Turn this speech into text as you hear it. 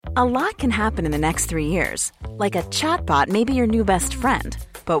A lot can happen in the next 3 years. Like a chatbot may be your new best friend.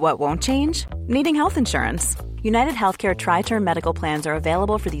 But what won't change? Needing health insurance. United Healthcare Tri-Term Medical Plans are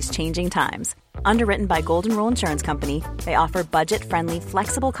available for these changing times. Underwritten by Golden Rule Insurance Company, they offer budget-friendly,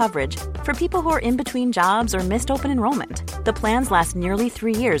 flexible coverage for people who are in between jobs or missed open enrollment. The plans last nearly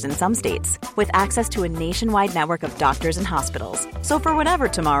 3 years in some states, with access to a nationwide network of doctors and hospitals. So for whatever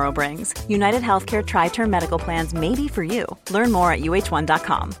tomorrow brings, United Healthcare Tri-Term Medical Plans may be for you. Learn more at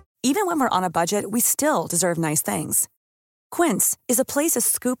uh1.com. Even when we're on a budget, we still deserve nice things. Quince is a place to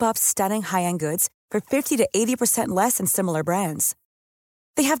scoop up stunning high-end goods for 50 to 80% less than similar brands.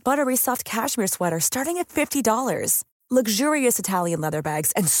 They have buttery soft cashmere sweaters starting at $50, luxurious Italian leather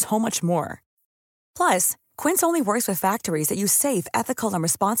bags, and so much more. Plus, Quince only works with factories that use safe, ethical, and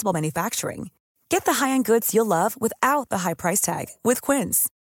responsible manufacturing. Get the high-end goods you'll love without the high price tag with Quince.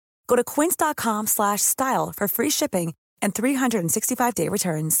 Go to quince.com/style for free shipping and 365-day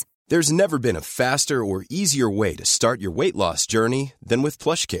returns. There's never been a faster or easier way to start your weight loss journey than with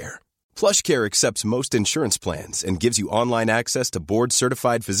PlushCare. PlushCare accepts most insurance plans and gives you online access to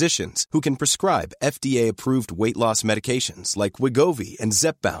board-certified physicians who can prescribe FDA-approved weight loss medications like Wegovy and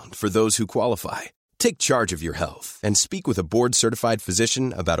Zepbound for those who qualify. Take charge of your health and speak with a board-certified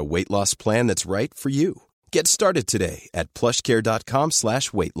physician about a weight loss plan that's right for you. Get started today at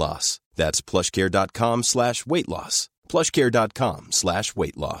plushcare.com/weight loss. That's plushcare.com/weight loss.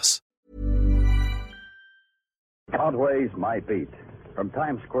 plushcare.com/weight loss. Broadway's my beat. From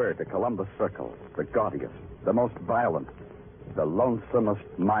Times Square to Columbus Circle, the gaudiest, the most violent, the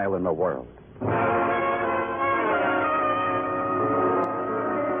lonesomest mile in the world.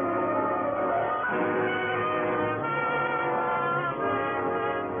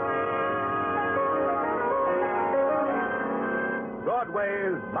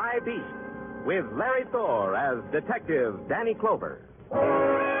 Broadway's My Beat, with Larry Thor as Detective Danny Clover.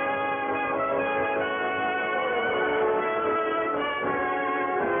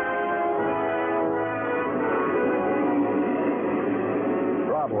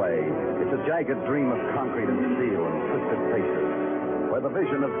 Broadway, it's a jagged dream of concrete and steel and twisted faces, where the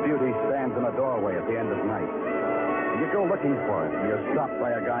vision of beauty stands in a doorway at the end of night. You go looking for it, and you're stopped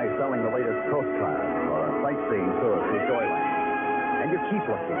by a guy selling the latest postcard or a sightseeing tour through Joyland. And you keep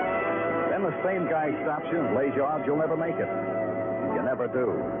looking. Then the same guy stops you and lays you odds you'll never make it. You never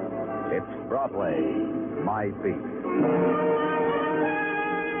do. It's Broadway, My Beat.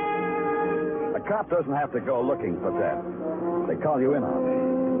 A cop doesn't have to go looking for death. They call you in on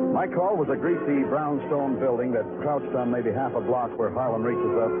it. My call was a greasy brownstone building that crouched on maybe half a block where Harlem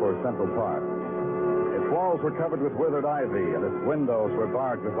reaches up for Central Park. Its walls were covered with withered ivy, and its windows were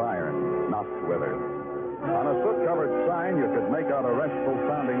barred with iron, not withered. On a soot-covered sign, you could make out a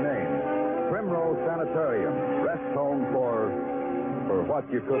restful-sounding name. Primrose Sanitarium, rest home for what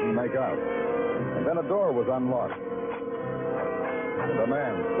you couldn't make out. And then a door was unlocked. And a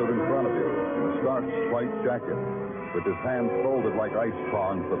man stood in front of you in a starched white jacket, with his hands folded like ice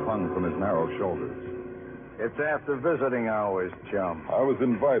prongs that hung from his narrow shoulders. It's after visiting hours, chum. I was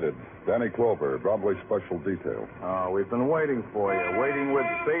invited. Danny Clover, Broadway Special Detail. Oh, we've been waiting for you. Waiting with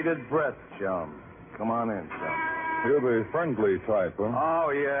bated breath, chum. Come on in, chum. You're the friendly type, huh? Oh,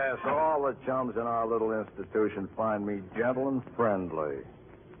 yes. All the chums in our little institution find me gentle and friendly.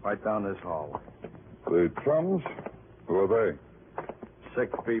 Right down this hall. The chums? Who are they?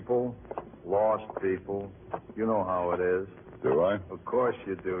 Sick people, lost people. You know how it is. Do I? Of course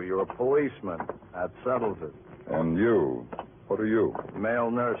you do. You're a policeman. That settles it. And you? What are you?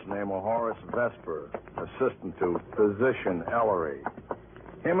 Male nurse named Horace Vesper. Assistant to Physician Ellery.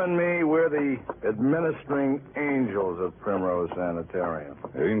 Him and me, we're the administering angels of Primrose Sanitarium.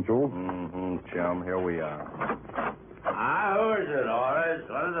 Angels? Mm-hmm, chum. Here we are. Who is it, Horace?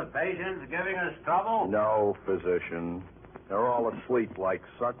 One of the patients giving us trouble? No, physician. They're all asleep like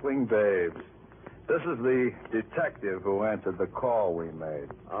suckling babes. This is the detective who answered the call we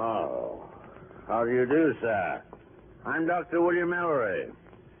made. Oh. How do you do, sir? I'm Dr. William Ellery.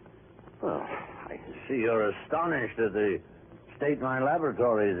 Well, I can see you're astonished at the state my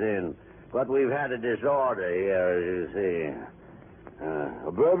laboratory's in. But we've had a disorder here, as you see.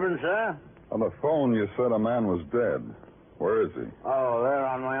 A bourbon, sir? On the phone, you said a man was dead. Where is he? Oh, they're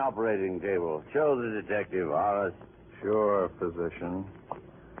on my operating table. Show the detective, Horace. Sure, physician.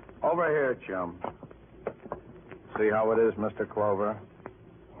 Over here, chum. See how it is, Mr. Clover?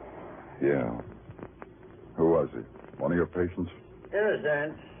 Yeah. Who was he? One of your patients? In a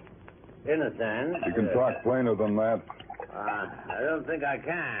sense. You can talk plainer than that. I don't think I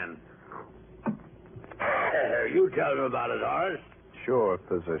can. You tell me about it, Horace. Sure,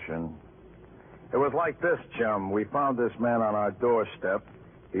 physician. It was like this, chum. We found this man on our doorstep.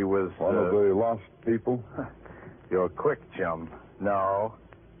 He was... One of the lost people? You're quick, chum. No.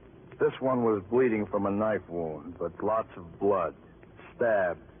 This one was bleeding from a knife wound, but lots of blood.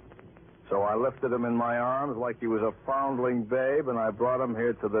 Stabbed. So I lifted him in my arms like he was a foundling babe, and I brought him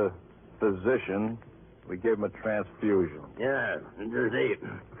here to the physician. We gave him a transfusion. Yeah, the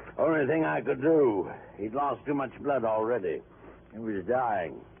only thing I could do. He'd lost too much blood already. He was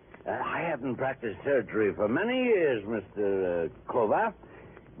dying. I haven't practiced surgery for many years, Mr. Clover,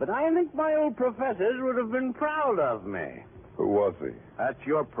 but I think my old professors would have been proud of me. Who was he? That's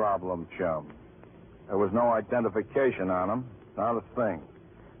your problem, chum. There was no identification on him. Not a thing.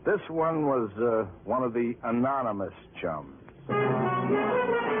 This one was one of the anonymous chums.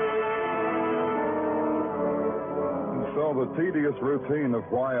 So the tedious routine of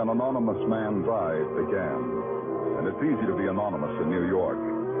why an anonymous man died began. And it's easy to be anonymous in New York.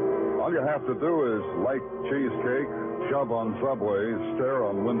 All you have to do is like cheesecake, shove on subways, stare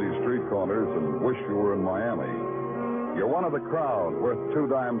on windy street corners, and wish you were in Miami. You're one of the crowd, worth $2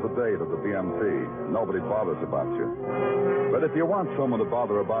 a day to the BMT. Nobody bothers about you. But if you want someone to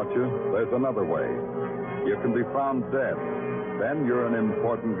bother about you, there's another way. You can be found dead. Then you're an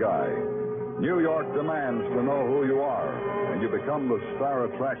important guy. New York demands to know who you are, and you become the star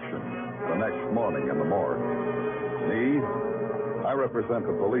attraction the next morning in the morgue. Me, I represent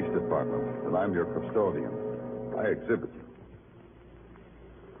the police department, and I'm your custodian. I exhibit you.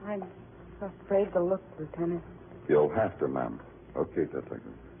 I'm afraid to look, Lieutenant. You'll have to, ma'am. Okay, Detective.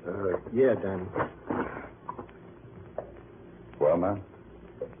 Yeah, Danny. Well, ma'am?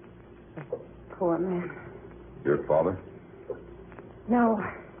 Poor man. Your father? No,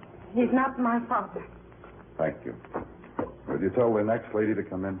 he's not my father. Thank you. Will you tell the next lady to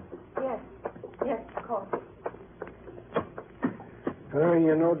come in? Yes, of course.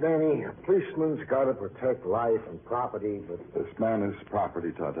 You know, Danny, a policeman's got to protect life and property, but... This man is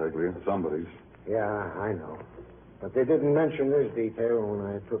property, Tartaglia. Somebody's. Yeah, I know. But they didn't mention this detail when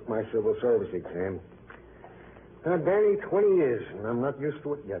I took my civil service exam. Now, Danny, 20 years, and I'm not used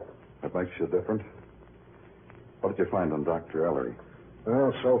to it yet. That makes you different. What did you find on Dr. Ellery?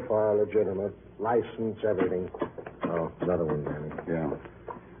 Well, so far, legitimate. License, everything. Oh, another one, Danny. Yeah.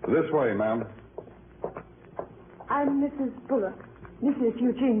 This way, ma'am. I'm Mrs. Bullock. Mrs.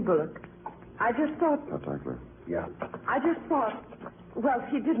 Eugene Bullock. I just thought... Tartaglia. Yeah. I just thought... Well,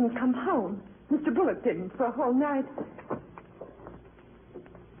 he didn't come home. Mr. Bullock didn't for a whole night.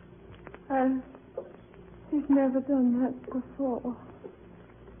 He's never done that before.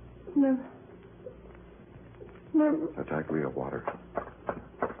 Never. Tartaglia, water.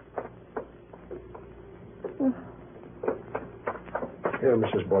 Here,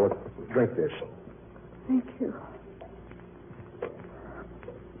 Mrs. Bullock. Drink this. Thank you.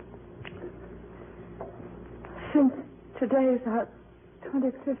 Since today is our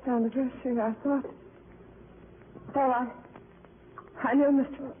 25th anniversary, I thought... Well, I knew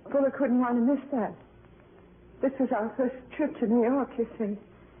Mr. Bullock wouldn't want to miss that. This was our first trip to New York, you see.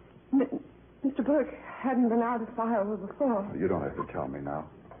 Mr. Bullock hadn't been out of Iowa before. You don't have to tell me now.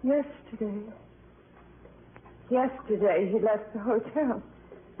 Yesterday he left the hotel.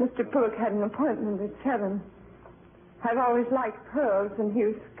 Mr. Bullock had an appointment at 7. I've always liked pearls, and he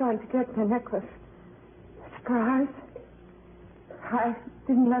was going to get the necklace. Surprise? I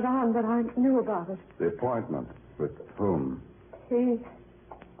didn't let on that I knew about it. The appointment? With whom? He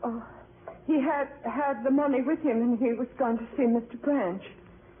had the money with him, and he was going to see Mr. Branch.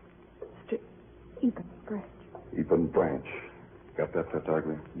 Mr. Eben Branch. Eben Branch. Got that,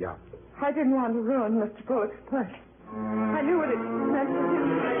 Tartaglia? Yeah. I didn't want to ruin Mr. Bullock's pleasure. I knew what it meant to him.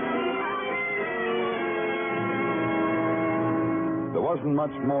 There wasn't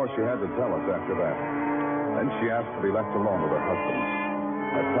much more she had to tell us after that. Then she asked to be left alone with her husband.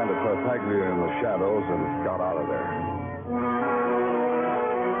 I planted Tartaglia in the shadows and got out of there.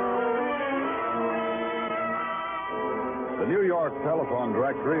 The New York telephone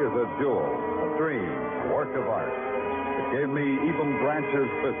directory is a jewel, a dream, a work of art. It gave me Eben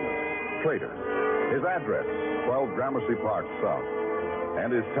Branch's business, trader, his address, 12 Gramercy Park South,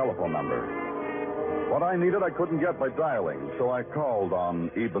 and his telephone number. What I needed I couldn't get by dialing, so I called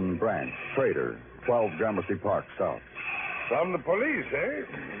on Eben Branch, trader, 12 Gramercy Park South. From the police, eh?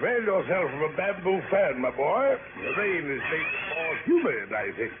 Avail yourself of a bamboo fan, my boy. The rain is making it more humid,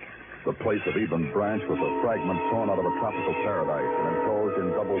 I think. The place of Eben Branch was a fragment torn out of a tropical paradise and enclosed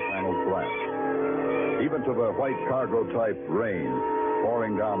in double-paneled glass. Even to the white cargo-type rain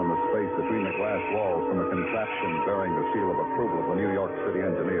pouring down in the space between the glass walls from a contraption bearing the seal of approval of the New York City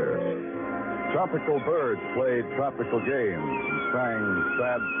engineers. Tropical birds played tropical games and sang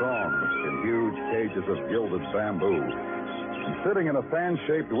sad songs in huge cages of gilded bamboo. And Sitting in a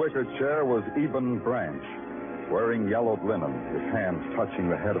fan-shaped wicker chair was Eben Branch, wearing yellowed linen, his hands touching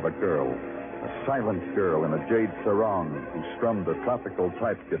the head of a girl, a silent girl in a jade sarong who strummed a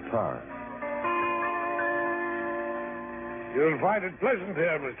tropical-type guitar. You'll find it pleasant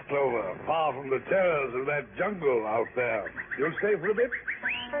here, Mr. Clover, far from the terrors of that jungle out there. You'll stay for a bit?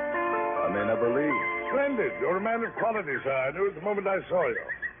 I may never leave. Splendid. You're a man of quality, sir. I knew it the moment I saw you.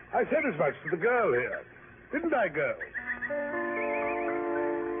 I said as much to the girl here. Didn't I, girl?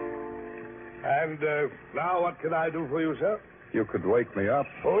 And now what can I do for you, sir? You could wake me up.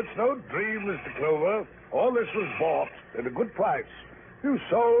 Oh, it's no dream, Mr. Clover. All this was bought at a good price. A few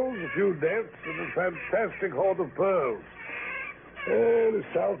souls, a few deaths, and a fantastic hoard of pearls. Oh, the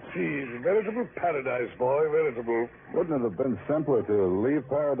South Seas, a veritable paradise, boy, veritable. Wouldn't it have been simpler to leave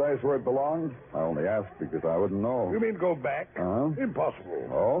paradise where it belonged? I only asked because I wouldn't know. You mean go back? Uh-huh. Impossible.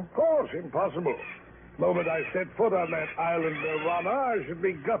 Oh? Of course, impossible. The moment I set foot on that island nirvana, I should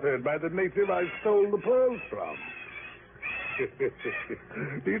be gutted by the native I stole the pearls from.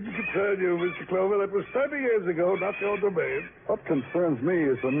 Needn't concern you, Mr. Clover. That was 30 years ago, not your domain. What concerns me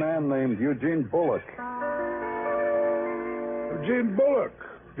is a man named Eugene Bullock. Eugene Bullock.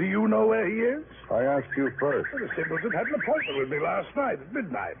 Do you know where he is? I asked you first. Well, the simpleton had an appointment with me last night at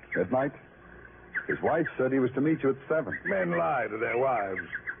midnight. Midnight? His wife said he was to meet you at 7. Men lie to their wives.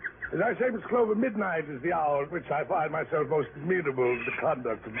 As I say, Miss Clover, midnight is the hour at which I find myself most amenable to the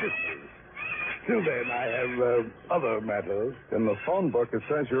conduct of business. Till then, I have other matters. In the phone book, it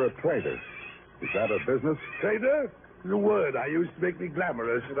says you're a trader. Is that a business? Trader? It's a word I used to make me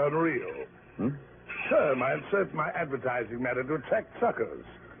glamorous and unreal. Term I insert my advertising matter to attract suckers.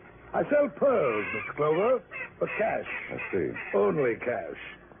 I sell pearls, Mr. Clover, for cash. I see. Only cash.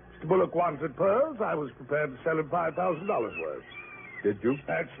 Mr. Bullock wanted pearls. I was prepared to sell him $5,000 worth. Did you?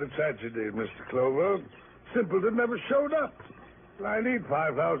 That's the tragedy, Mr. Clover. Simpleton never showed up. I need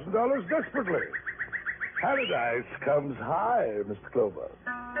 $5,000 desperately. Paradise comes high, Mr. Clover.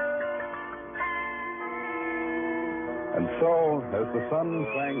 And so, as the sun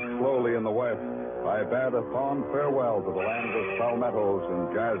sank slowly in the west, I bade a fond farewell to the land of palmettos and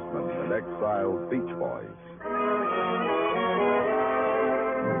jasmine and exiled beach boys.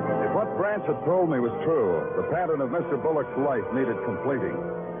 If what Branch had told me was true, the pattern of Mr. Bullock's life needed completing,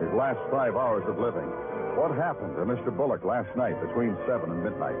 his last 5 hours of living. What happened to Mr. Bullock last night between 7 and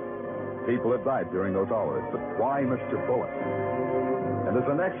midnight? People had died during those hours, but why Mr. Bullock? And there's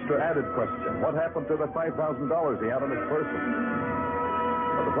an extra added question. What happened to the $5,000 he had on his person?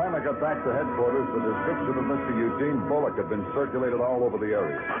 By the time I got back to headquarters, the description of Mr. Eugene Bullock had been circulated all over the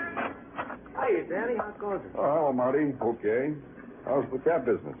area. Hey, Danny, how goes it? Oh, hello, Marty. Okay. How's the cab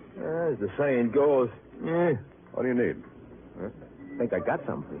business? As the saying goes, What do you need? I think I got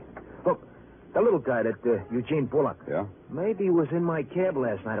something. Look, the little guy, that Eugene Bullock. Yeah? Maybe he was in my cab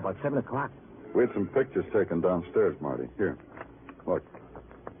last night about 7 o'clock. We had some pictures taken downstairs, Marty. Here. Look.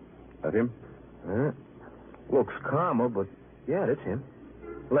 That him? Looks calmer, but yeah, that's him.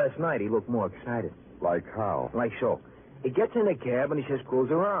 Last night he looked more excited. Like how? Like so. He gets in the cab and he says, cruise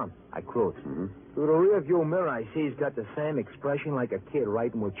around. I cruise. Mm-hmm. Through the rear view mirror, I see he's got the same expression like a kid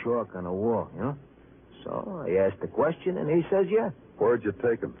writing with chalk on a wall, you know? So I asked the question, and he says, yeah. Where'd you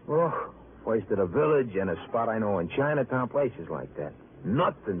take him? Oh, first at a village and a spot I know in Chinatown, places like that.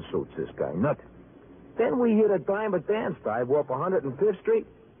 Nothing suits this guy, nothing. Then we hit a dime a dance dive up 105th Street.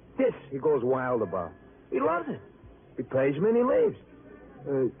 This he goes wild about. He loves it. He pays me and he leaves.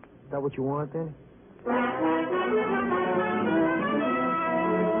 Is that what you want, then?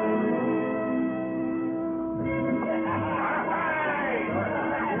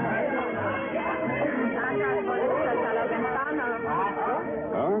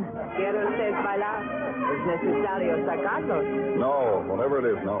 ¿Quiere usted bailar? ¿Es necesario sacarlos? No, whatever it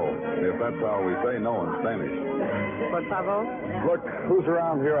is, no. If that's how we say no in Spanish. Por favor. Look, who's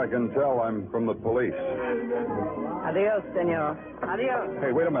around here? I can tell I'm from the police. Adiós, señor. Adiós.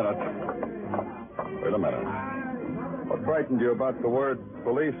 Hey, wait a minute. Wait a minute. What frightened you about the word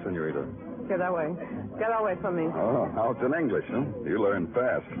police, senorita? Get away. Get away from me. Oh, now it's in English, huh? You learn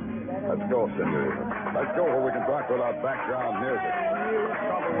fast. Let's go, senorita. Let's go where we can talk without background music.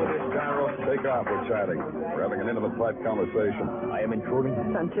 Trouble with this barrel. Take off, we're chatting. We're having an intimate, private conversation. I am intruding.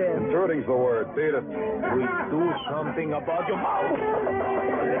 Sanchez. Intruding's the word. Beat it. We do something about your mouth.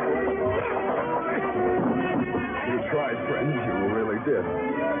 You tried, friend. You really did.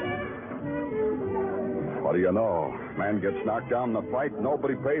 What do you know? Man gets knocked down in a fight,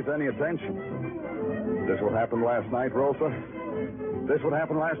 nobody pays any attention. This what happened last night, Rosa? This what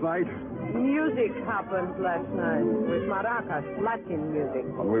happened last night? Music happened last night with maracas, Latin music.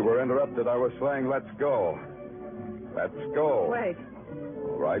 When we were interrupted, I was saying, let's go. Let's go. Wait.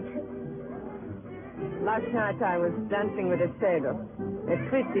 All right. Last night I was dancing with a sailor. A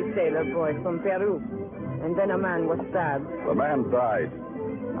pretty sailor boy from Peru. And then a man was stabbed. The man died.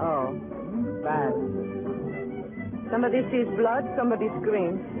 Oh, bad. Somebody sees blood, somebody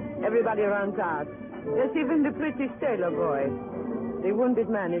screams. Everybody runs out. There's even the pretty sailor boy. The wounded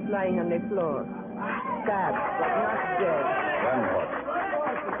man is lying on the floor. Stabbed, but not dead. Then what?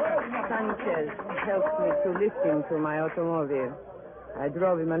 Sanchez helped me to lift him to my automobile. I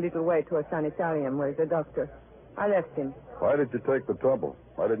drove him a little way to a sanitarium where the doctor. I left him. Why did you take the trouble?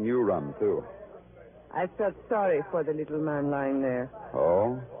 Why didn't you run, too? I felt sorry for the little man lying there.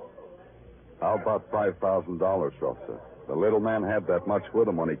 Oh? How about $5,000, Rosa? The little man had that much with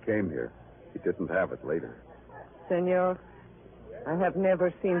him when he came here. He didn't have it later. Senor, I have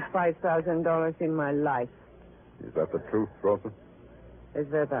never seen $5,000 in my life. Is that the truth, Rosa? Is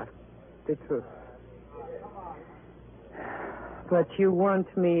that the truth? But you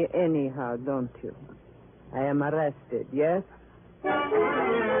want me anyhow, don't you? I am arrested, yes?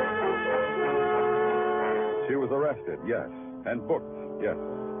 She was arrested, yes. And booked, yes.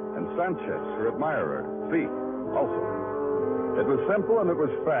 And Sanchez, her admirer, see, also. It was simple and it was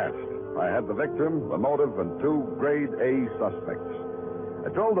fast. I had the victim, the motive, and 2 grade A suspects. I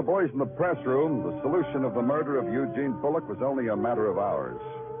told the boys in the press room the solution of the murder of Eugene Bullock was only a matter of hours.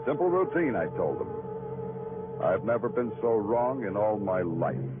 Simple routine, I told them. I've never been so wrong in all my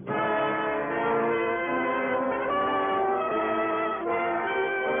life.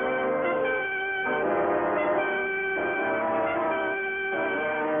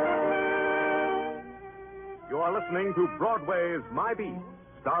 You are listening to Broadway's My Beat,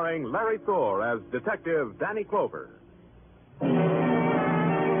 starring Larry Thor as Detective Danny Clover.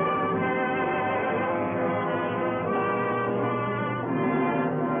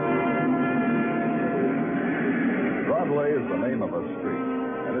 Broadway is the name of a street,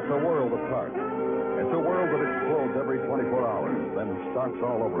 and it's a world apart. It's a world that explodes every 24 hours, then starts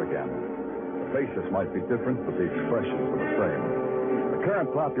all over again. The faces might be different, but the expressions are the same. The current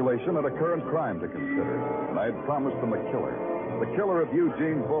population had a current crime to consider, and I had promised them a killer. The killer of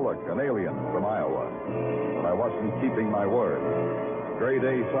Eugene Bullock, an alien from Iowa. But I wasn't keeping my word. Grade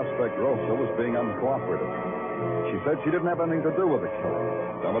A suspect Rosa was being uncooperative. She said she didn't have anything to do with the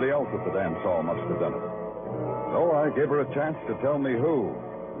killing. Somebody else at the dance hall must have done it. So I gave her a chance to tell me who.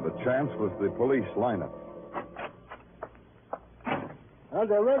 The chance was the police lineup. Well,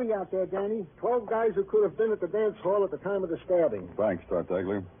 they're ready out there, Danny. 12 guys who could have been at the dance hall at the time of the stabbing. Thanks,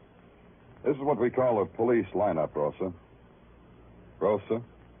 Tartaglia. This is what we call a police lineup, Rosa. Rosa?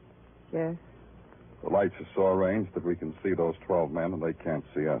 Yes? The lights are so arranged that we can see those 12 men and they can't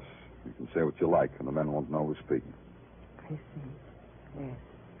see us. You can say what you like and the men won't know who's speaking. I see. Yes.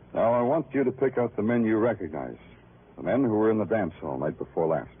 Now, I want you to pick out the men you recognize. The men who were in the dance hall night before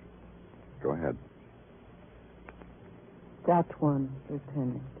last. Go ahead. That one,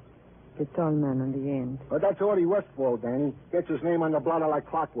 Lieutenant. The tall man on the end. Well, that's Artie Westfall, Danny. Gets his name on the blotter like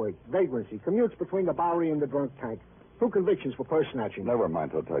clockwork. Vagrancy. Commutes between the Bowery and the drunk tank. 2 convictions for purse snatching. Never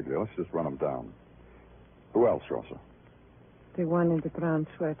mind, Tartaglia. Let's just run them down. Who else, Rosa? The one in the brown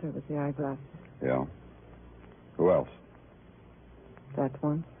sweater with the eyeglasses. Yeah. Who else? That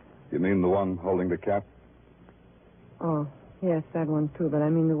one. You mean the one holding the cap? Oh, yes, that one too, but I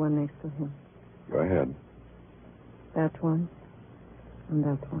mean the one next to him. Go ahead. That one. And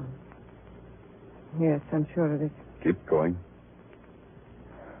that one. Yes, I'm sure of it. Keep going.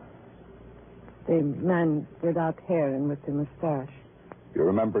 The man without hair and with the mustache. You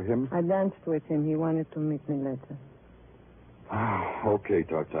remember him? I danced with him. He wanted to meet me later. Okay,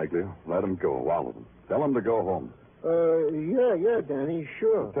 Tartaglia. Let him go, all of them. Tell him to go home. Yeah, Danny,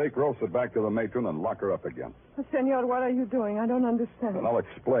 sure. Take Rosa back to the matron and lock her up again. Senor, what are you doing? I don't understand. And I'll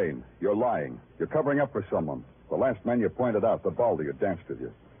explain. You're lying. You're covering up for someone. The last man you pointed out, the baldy who danced with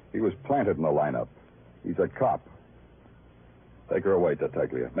you. He was planted in the lineup. He's a cop. Take her away,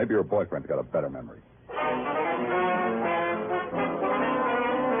 Tartaglia. Maybe your boyfriend's got a better memory.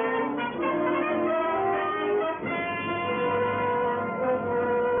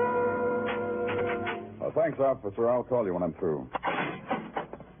 Thanks, officer. I'll call you when I'm through.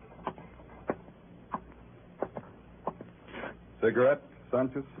 Cigarette,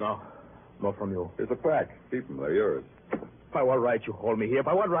 Sanchez? No. No from you. Here's a pack. Keep them. They're yours. By what right you hold me here?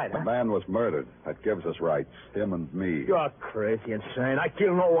 By what right, The huh? man was murdered. That gives us rights. Him and me. You're crazy, insane. I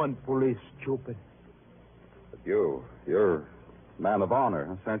kill no one. Police, stupid. But you're man of honor,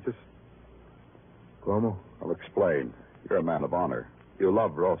 huh, Sanchez? Como? I'll explain. You're a man of honor. You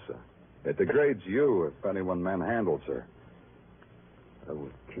love Rosa. It degrades you if anyone manhandles her. I will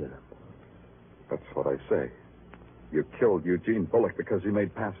kill him. That's what I say. You killed Eugene Bullock because he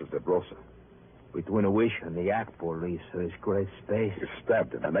made passes at Rosa. Between a wish and the act, police, there's great space. You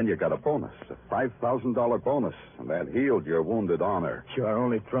stabbed him, and then you got a bonus, a $5,000 bonus, and that healed your wounded honor. You're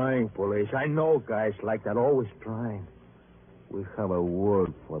only trying, police. I know guys like that, always trying. We have a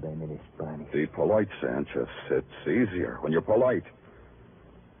word for them in Spanish. Be polite, Sanchez. It's easier when you're polite.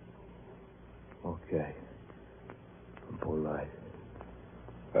 Okay. I'm polite.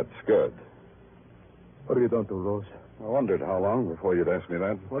 That's good. What have you done to Rosa? I wondered how long before you'd ask me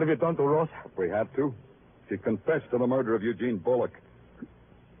that. What have you done to Rosa? If we had to. She confessed to the murder of Eugene Bullock.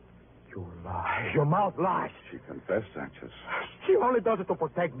 You lie. Your mouth lies. She confessed, Sanchez. She only does it to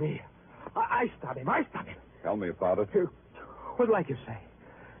protect me. I stabbed him. Tell me about it. What like you say?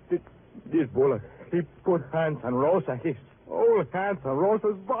 This Bullock, he put hands on Rosa. His old hands on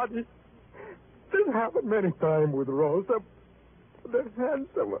Rosa's body. This happened many times with Rosa. The hands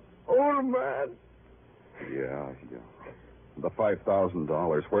of an old man. Yeah. The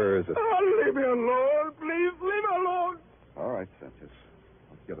 $5,000, where is it? Oh, leave me alone. Please, leave me alone. All right, Sanchez.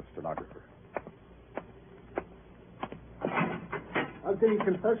 Let's get a stenographer. Did he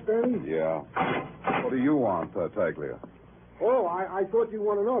confess, Danny? Yeah. What do you want, Taglia? Oh, I thought you'd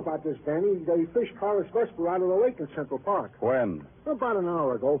want to know about this, Danny. They fished Horace Vesper out of the lake in Central Park. When? About an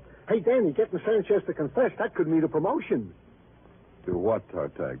hour ago. Hey, Danny, getting Sanchez to confess, that could mean a promotion. To what,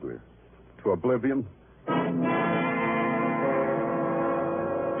 Tartaglia? To oblivion?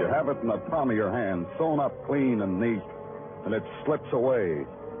 You have it in the palm of your hand, sewn up clean and neat, and it slips away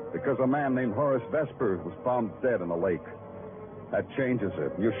because a man named Horace Vesper was found dead in the lake. That changes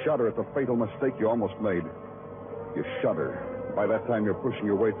it. You shudder at the fatal mistake you almost made. You shudder. By that time, you're pushing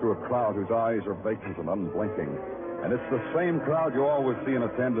your way through a crowd whose eyes are vacant and unblinking. And it's the same crowd you always see in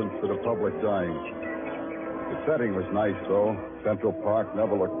attendance to the public dying. The setting was nice, though. Central Park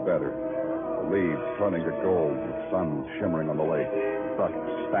never looked better. The leaves turning to gold, the sun shimmering on the lake. Buck,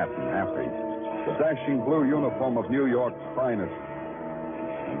 fat and happy. The dashing blue uniform of New York's finest.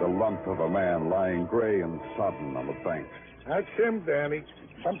 And the lump of a man lying gray and sodden on the bank. That's him, Danny.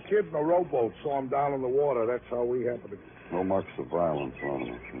 Some kid in a rowboat saw him down in the water. That's how we happened to... No marks of violence on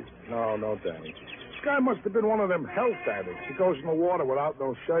him. No, Danny. This guy must have been one of them health addicts. He goes in the water without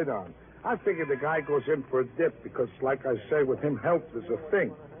no shirt on. I figured the guy goes in for a dip because, like I say, with him, health is a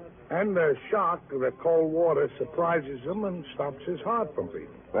thing. And the shock of the cold water surprises him and stops his heart from beating.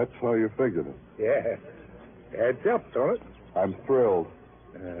 That's how you figured it. Yeah. Adds up, don't it? I'm thrilled.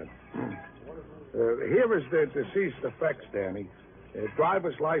 Here is the deceased effects, Danny.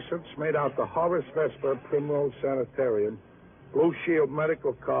 Driver's license made out to Horace Vesper, Primrose Sanitarium. Blue Shield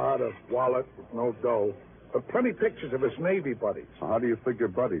medical card, a wallet with no dough. But plenty pictures of his Navy buddies. So how do you figure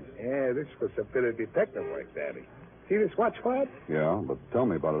buddies? Yeah, this was a bit of detective work, Danny. See this watch fob? Yeah, but tell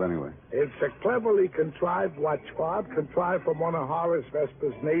me about it anyway. It's a cleverly contrived watch fob, contrived from one of Horace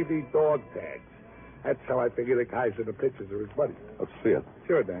Vesper's Navy dog tags. That's how I figure the guys in the pictures are his buddies. Let's see it.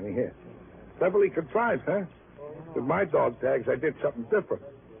 Sure, Danny, here. Cleverly contrived, huh? With my dog tags, I did something different.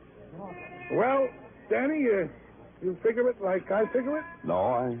 Well, Danny, you figure it like I figure it?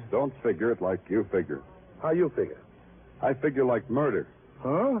 No, I don't figure it like you figure. How you figure? I figure like murder.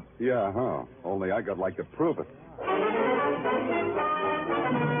 Huh? Yeah, huh. Only I got like to prove it.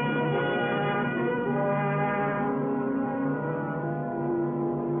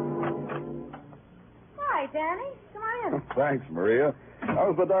 Hi, Danny. Come on in. Thanks, Maria.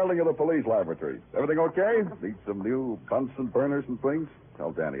 How's the darling of the police laboratory? Everything okay? Need some new Bunsen burners and things?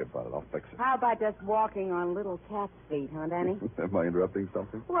 Tell Danny about it. I'll fix it. How about just walking on little cat's feet, huh, Danny? Am I interrupting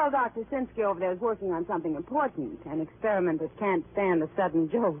something? Well, Dr. Sinsky over there is working on something important, an experiment that can't stand a sudden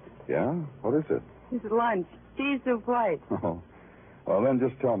jolt. Yeah? What is it? It's lunch. Cheese soup white. Oh. Well, then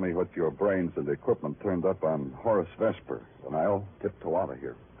just tell me what your brains and equipment turned up on Horace Vesper, and I'll tiptoe out of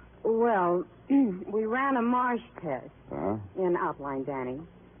here. Well, we ran a marsh test in outline, Danny.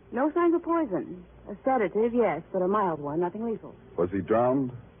 No signs of poison. A sedative, yes, but a mild one, nothing lethal. Was he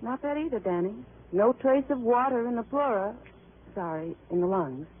drowned? Not that either, Danny. No trace of water in the pleura. Sorry, in the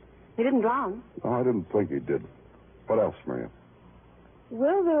lungs. He didn't drown. Oh, I didn't think he did. What else, Maria?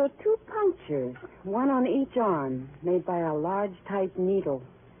 Well, there are 2 punctures, one on each arm, made by a large type needle.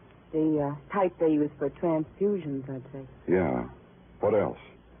 The type they use for transfusions, I'd say. Yeah. What else?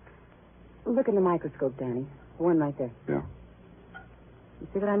 Look in the microscope, Danny. The one right there. Yeah. You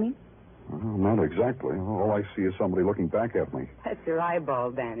see what I mean? Well, not exactly. All I see is somebody looking back at me. That's your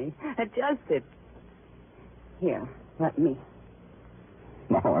eyeball, Danny. Adjust it. Here, let me.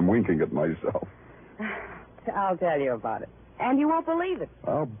 No, I'm winking at myself. I'll tell you about it. And you won't believe it.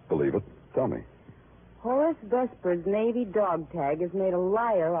 I'll believe it. Tell me. Horace Vesper's Navy dog tag has made a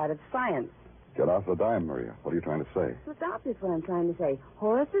liar out of science. Get off the dime, Maria. What are you trying to say? Well, stop is what I'm trying to say.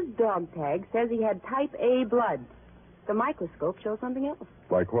 Horace's dog tag says he had type A blood. The microscope shows something else.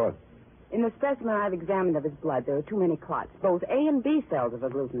 Like what? In the specimen I've examined of his blood, there are too many clots. Both A and B cells of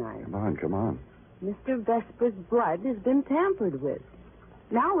agglutinized. Come on. Mr. Vesper's blood has been tampered with.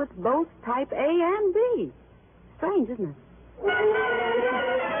 Now it's both type A and B. Strange, isn't it?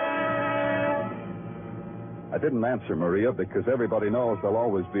 I didn't answer, Maria, because everybody knows there'll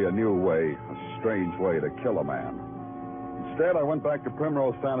always be a new way, a strange way to kill a man. Instead, I went back to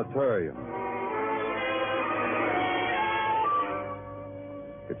Primrose Sanitarium.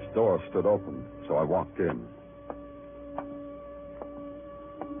 Its door stood open, so I walked in.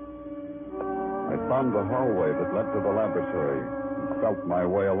 I found the hallway that led to the laboratory and felt my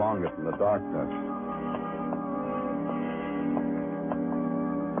way along it in the darkness.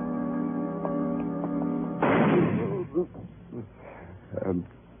 And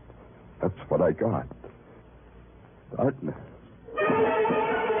that's what I got. Darkness.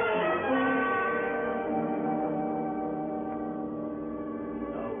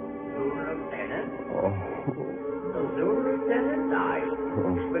 Lieutenant, I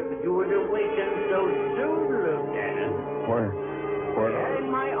expected you would awaken so soon, Lieutenant. Where?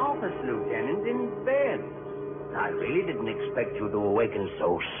 In my office, Lieutenant, in bed. I really didn't expect you to awaken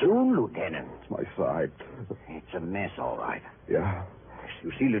so soon, Lieutenant. It's my side. It's a mess, all right. Yeah?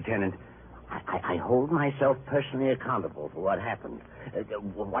 You see, Lieutenant, I hold myself personally accountable for what happened.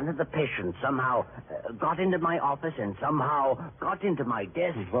 One of the patients somehow got into my office and somehow got into my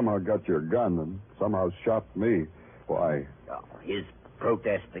desk. Somehow got your gun and somehow shot me. Why? His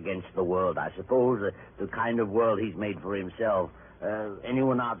protest against the world, I suppose. The kind of world he's made for himself.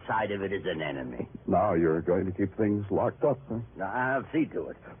 Anyone outside of it is an enemy. Now you're going to keep things locked up, huh? I'll see to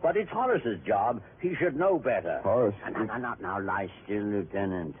it. But it's Horace's job. He should know better. Horace? Now, lie still,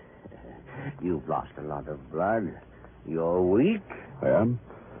 Lieutenant. You've lost a lot of blood. You're weak. I am?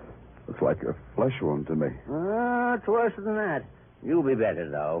 Looks like a flesh wound to me. It's worse than that. You'll be better,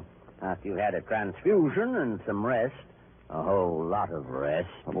 though, after you've had a transfusion and some rest. A whole lot of rest.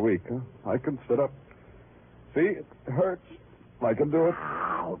 I'm weak, huh? I can sit up. See, it hurts. I can do it.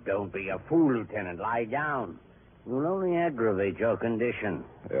 Oh, don't be a fool, Lieutenant. Lie down. You'll only aggravate your condition.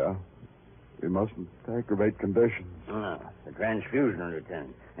 Yeah. We mustn't aggravate conditions. The transfusion,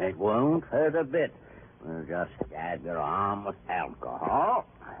 Lieutenant. It won't hurt a bit. We'll just dab your arm with alcohol.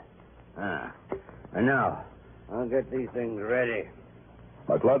 And now, I'll get these things ready.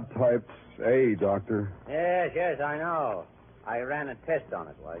 My blood type's A, Doctor. Yes, I know. I ran a test on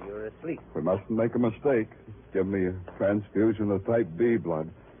it while you were asleep. We mustn't make a mistake. Give me a transfusion of type B blood.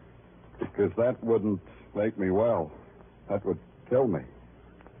 Because that wouldn't make me well. That would kill me.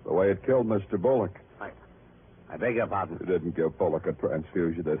 The way it killed Mr. Bullock. I beg your pardon. You didn't give Bullock a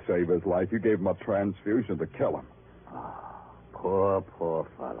transfusion to save his life. You gave him a transfusion to kill him. Oh, poor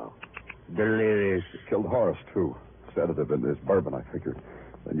fellow. Delirious. You killed Horace, too. Sedative in his bourbon, I figured.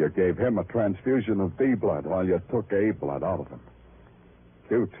 Then you gave him a transfusion of B blood while you took A blood out of him.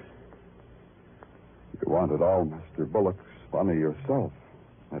 Cute. You wanted all Mr. Bullock's funny yourself.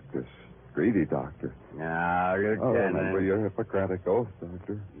 Not this greedy doctor. Now, Lieutenant. Oh, remember your Hippocratic oath,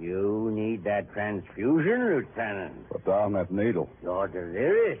 Doctor. You need that transfusion, Lieutenant. Put down that needle. You're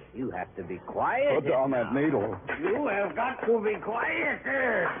delirious. You have to be quiet. Put down that needle. You have got to be quiet.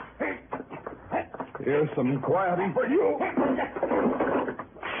 Here's some quieting for you.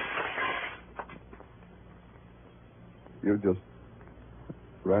 You just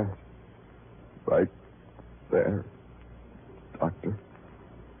rest right there, Doctor.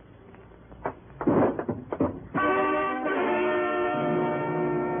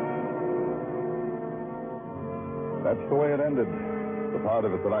 That's the way it ended. The part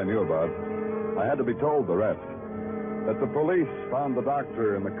of it that I knew about. I had to be told the rest. That the police found the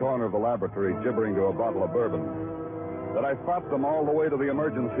doctor in the corner of the laboratory gibbering to a bottle of bourbon. That I fought them all the way to the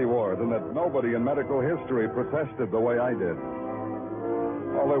emergency ward, and that nobody in medical history protested the way I did.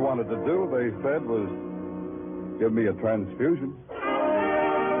 All they wanted to do, they said, was give me a transfusion.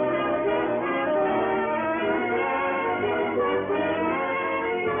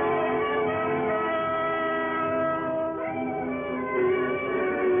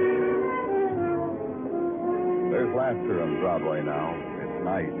 There's laughter on Broadway now. It's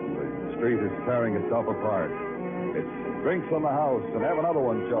night, and the street is tearing itself apart. It's drinks on the house and have another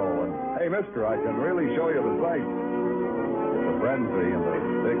one show. And, hey, mister, I can really show you the sights. It's the frenzy and the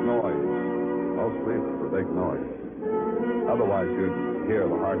big noise. Mostly it's the big noise. Otherwise, you'd hear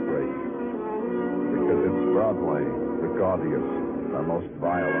the heartbreak. Because it's Broadway, the gaudiest, the most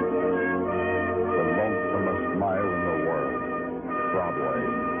violent, the lonesomest mile in the world. Broadway.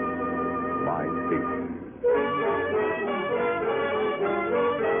 My Beat.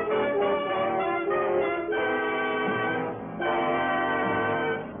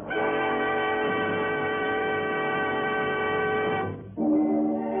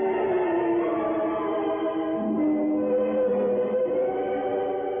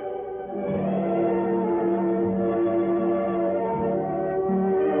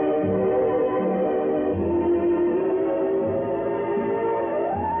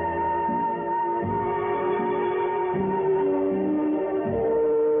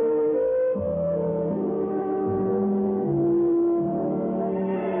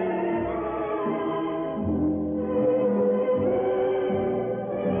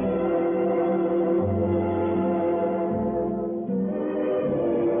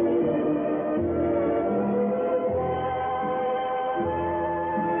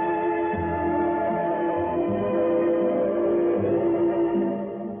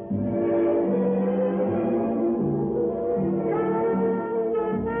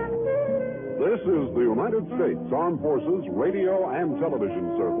 This is the United States Armed Forces Radio and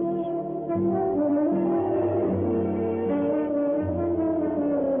Television Service.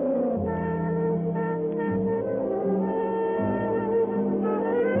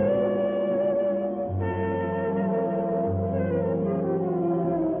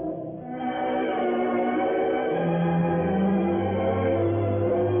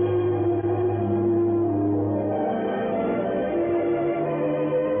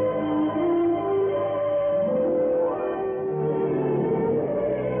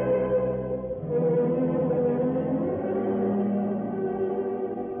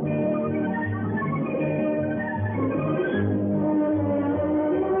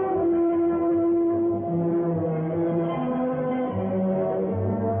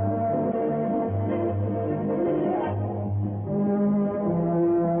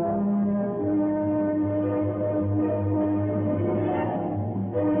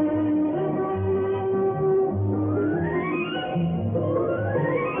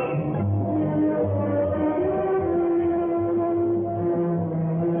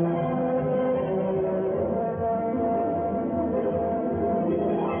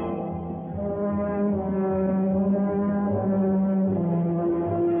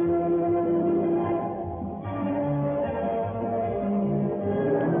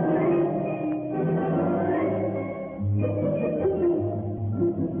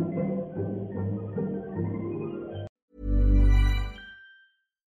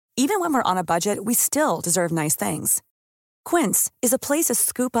 Even when we're on a budget, we still deserve nice things. Quince is a place to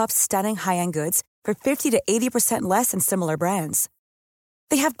scoop up stunning high-end goods for 50 to 80% less than similar brands.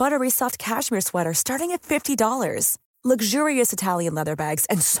 They have buttery soft cashmere sweaters starting at $50, luxurious Italian leather bags,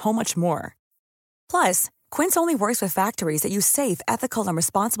 and so much more. Plus, Quince only works with factories that use safe, ethical, and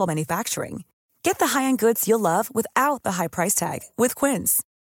responsible manufacturing. Get the high-end goods you'll love without the high price tag with Quince.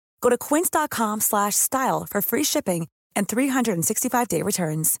 Go to quince.com/style for free shipping and 365-day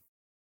returns.